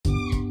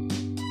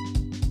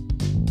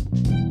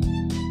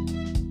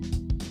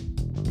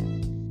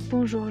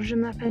Bonjour, je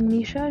m'appelle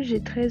Nisha,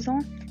 j'ai 13 ans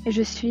et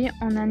je suis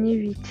en année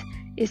 8.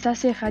 Et ça,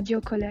 c'est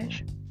Radio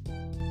Collège.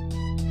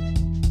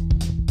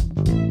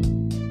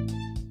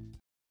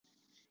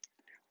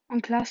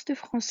 En classe de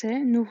français,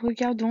 nous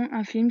regardons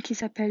un film qui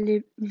s'appelle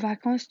Les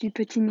vacances du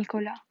petit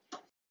Nicolas.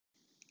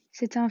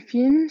 C'est un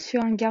film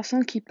sur un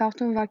garçon qui part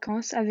en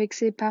vacances avec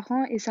ses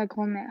parents et sa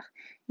grand-mère.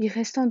 Ils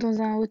restent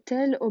dans un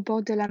hôtel au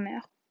bord de la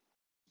mer.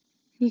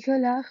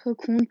 Nicolas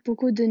rencontre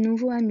beaucoup de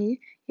nouveaux amis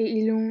et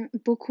ils ont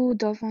beaucoup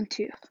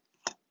d'aventures.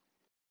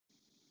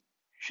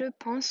 Je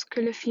pense que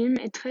le film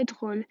est très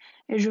drôle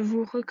et je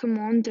vous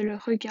recommande de le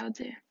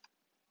regarder.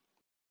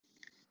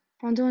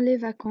 Pendant les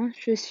vacances,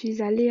 je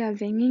suis allée à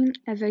Wengen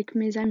avec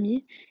mes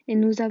amis et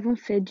nous avons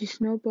fait du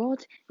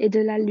snowboard et de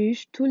la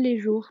luge tous les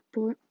jours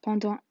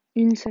pendant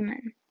une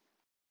semaine.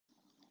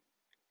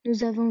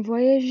 Nous avons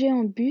voyagé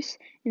en bus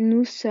et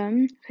nous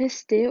sommes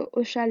restés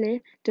au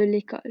chalet de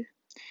l'école.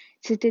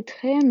 C'était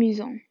très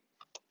amusant.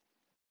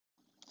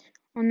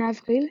 En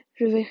avril,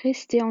 je vais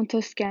rester en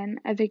Toscane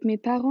avec mes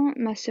parents,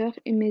 ma sœur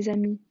et mes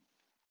amis.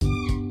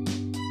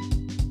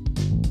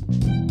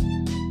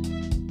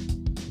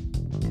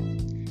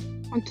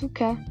 En tout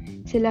cas,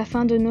 c'est la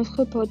fin de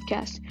notre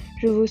podcast.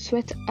 Je vous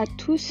souhaite à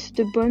tous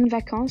de bonnes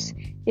vacances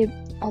et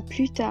à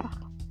plus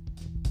tard.